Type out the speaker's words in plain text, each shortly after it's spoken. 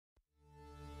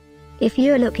If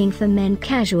you're looking for men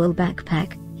casual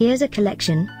backpack, here's a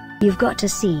collection you've got to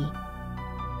see.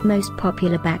 Most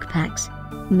popular backpacks.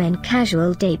 Men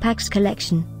casual Daypacks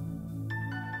collection.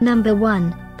 Number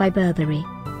 1, by Burberry.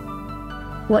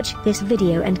 Watch this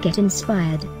video and get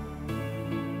inspired.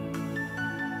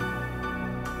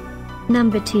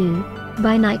 Number 2,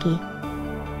 by Nike.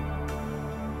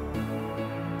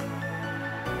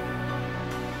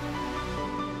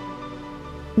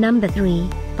 Number 3,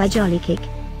 by Jollychic.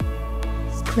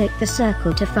 Click the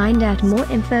circle to find out more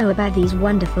info about these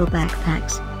wonderful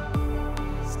backpacks.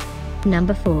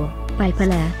 Number 4, by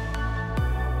Polare.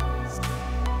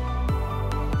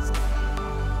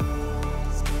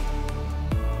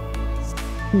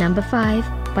 Number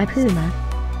 5, by Puma.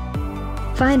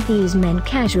 Find these men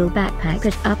casual backpack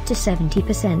at up to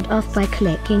 70% off by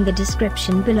clicking the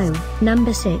description below.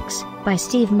 Number 6, by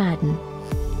Madden.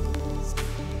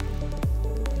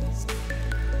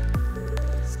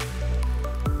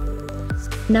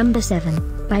 Number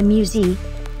 7, by Muzee.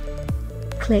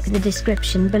 Click the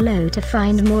description below to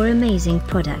find more amazing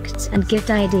products and gift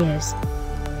ideas.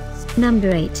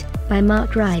 Number 8, by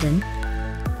Mark Ryden.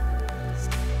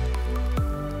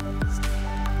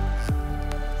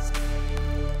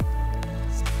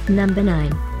 Number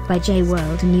 9, by J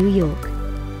World New York.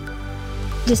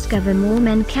 Discover more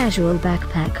men casual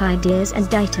backpack ideas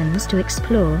and items to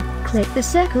explore. Click the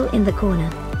circle in the corner.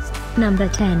 Number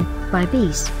 10, by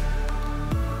Beast.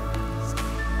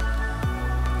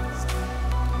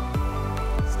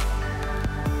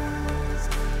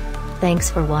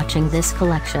 Thanks for watching this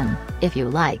collection. If you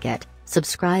like it,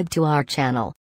 subscribe to our channel.